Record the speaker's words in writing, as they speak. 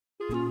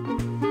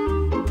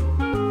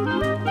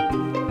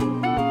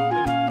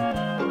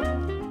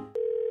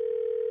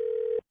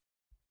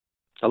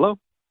Hello?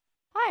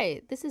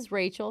 Hi, this is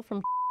Rachel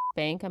from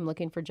Bank. I'm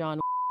looking for John.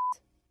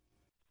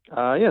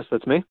 Yes,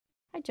 that's me.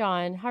 Hi,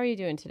 John. How are you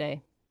doing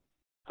today?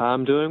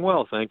 I'm doing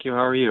well, thank you.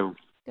 How are you?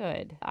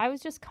 Good. I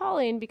was just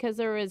calling because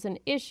there was an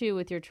issue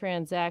with your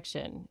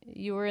transaction.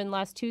 You were in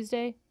last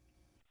Tuesday?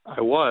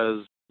 I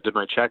was. Did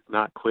my check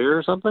not clear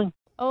or something?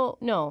 Oh,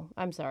 no,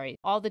 I'm sorry.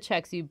 All the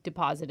checks you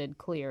deposited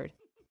cleared.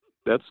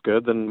 That's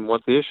good. Then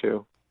what's the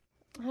issue?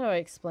 How do I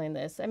explain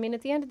this? I mean,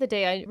 at the end of the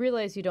day, I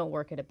realize you don't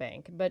work at a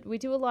bank, but we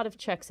do a lot of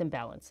checks and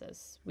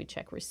balances. We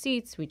check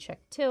receipts, we check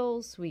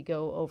tills, we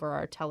go over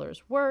our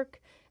teller's work,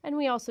 and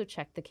we also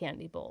check the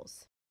candy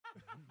bowls.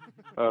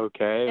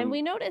 Okay. And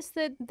we noticed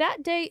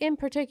that day in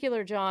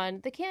particular,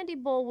 John, the candy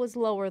bowl was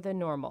lower than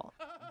normal.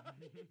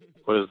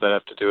 What does that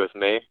have to do with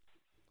me?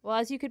 Well,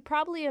 as you could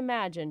probably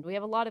imagine, we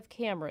have a lot of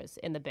cameras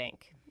in the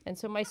bank. And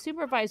so my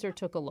supervisor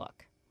took a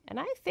look. And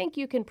I think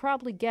you can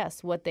probably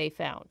guess what they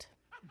found.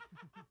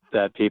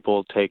 That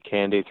people take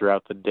candy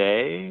throughout the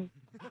day?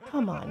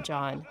 Come on,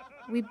 John.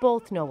 We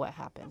both know what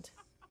happened.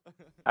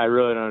 I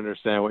really don't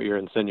understand what you're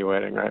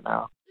insinuating right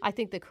now. I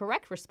think the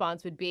correct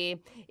response would be,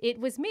 it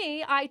was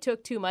me, I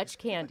took too much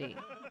candy.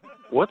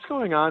 What's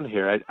going on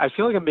here? I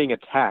feel like I'm being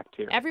attacked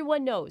here.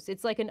 Everyone knows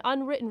it's like an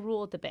unwritten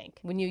rule at the bank.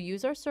 When you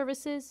use our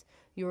services,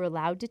 you're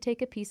allowed to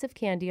take a piece of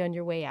candy on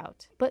your way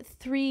out. But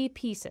 3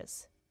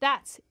 pieces.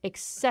 That's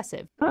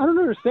excessive. I don't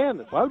understand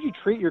this. Why would you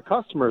treat your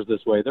customers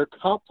this way? They're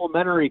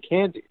complimentary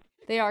candy.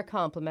 They are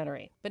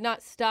complimentary, but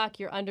not stock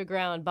your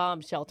underground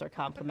bomb shelter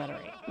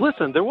complimentary.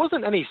 Listen, there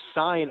wasn't any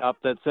sign up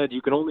that said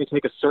you can only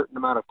take a certain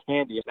amount of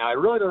candy. Now, I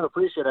really don't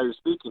appreciate how you're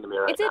speaking to me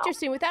right now. It's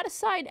interesting. With that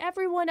aside,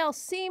 everyone else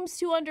seems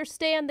to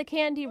understand the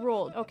candy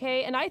rule,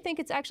 okay? And I think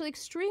it's actually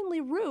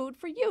extremely rude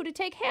for you to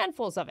take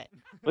handfuls of it.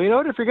 Well, you know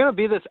what? If you're going to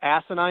be this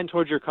asinine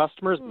towards your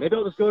customers, maybe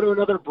I'll just go to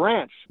another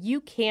branch.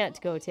 You can't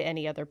go to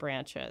any other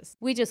branches.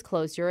 We just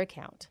closed your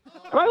account.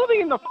 Am I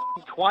living in the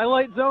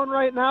Twilight Zone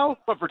right now?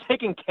 But for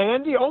taking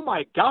candy? Oh,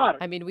 my God.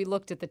 I mean, we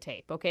looked at the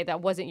tape, okay?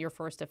 That wasn't your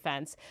first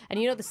offense.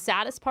 And you know the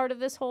saddest part of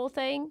this whole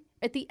thing?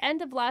 At the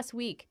end of last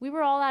week, we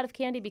were all out of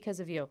candy because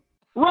of you.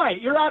 Right.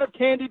 You're out of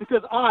candy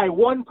because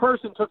one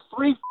person, took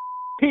 3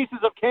 pieces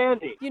of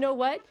candy. You know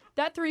what?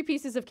 That 3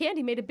 pieces of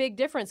candy made a big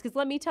difference because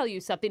let me tell you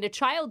something. A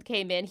child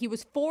came in. He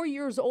was 4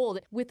 years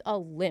old with a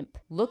limp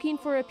looking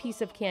for a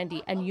piece of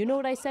candy. And you know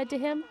what I said to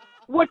him?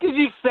 What did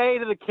you say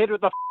to the kid with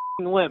the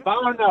limp? I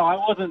don't know. I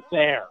wasn't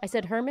there. I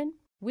said, Herman,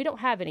 we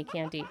don't have any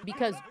candy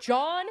because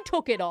John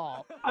took it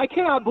all. I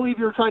cannot believe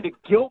you're trying to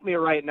guilt me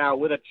right now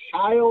with a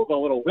child, a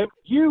little limp.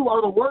 You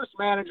are the worst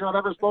manager I've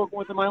ever spoken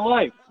with in my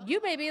life. You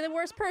may be the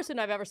worst person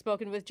I've ever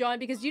spoken with, John,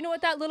 because you know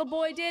what that little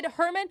boy did,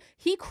 Herman?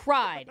 He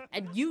cried,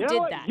 and you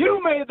did that. You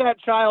made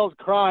that child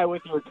cry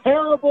with your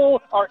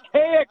terrible,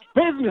 archaic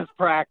business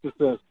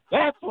practices.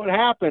 That's what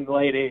happened,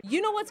 lady.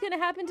 You know what's going to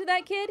happen to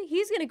that kid?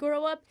 He's going to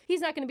grow up. He's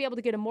not going to be able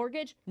to get a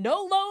mortgage. No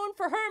loan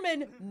for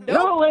Herman. Nope.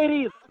 No,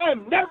 lady.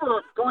 I'm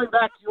never going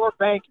back to your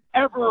bank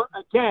ever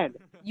again.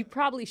 You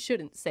probably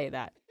shouldn't say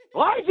that.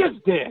 Well, I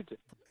just did.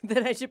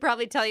 Then I should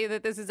probably tell you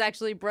that this is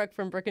actually Brooke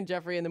from Brooke and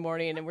Jeffrey in the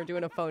Morning, and we're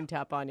doing a phone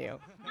tap on you.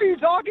 What are you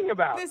talking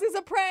about? This is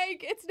a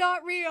prank. It's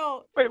not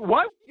real. Wait,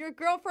 what? Your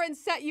girlfriend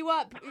set you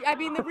up. I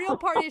mean, the real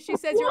part is she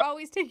says you're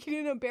always taking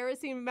an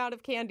embarrassing amount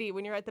of candy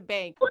when you're at the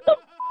bank. What the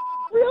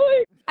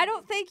Really? I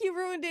don't think you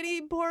ruined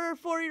any poor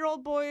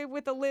 4-year-old boy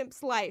with a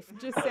limp's life.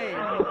 Just saying.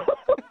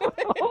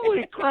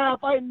 Holy crap,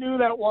 I knew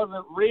that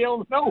wasn't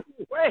real. No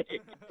way.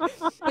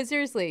 But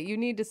seriously, you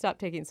need to stop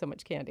taking so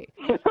much candy.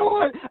 You know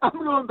what? I'm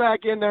going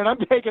back in there and I'm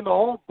taking the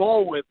whole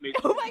bowl with me.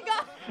 Oh my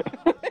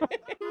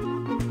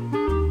God.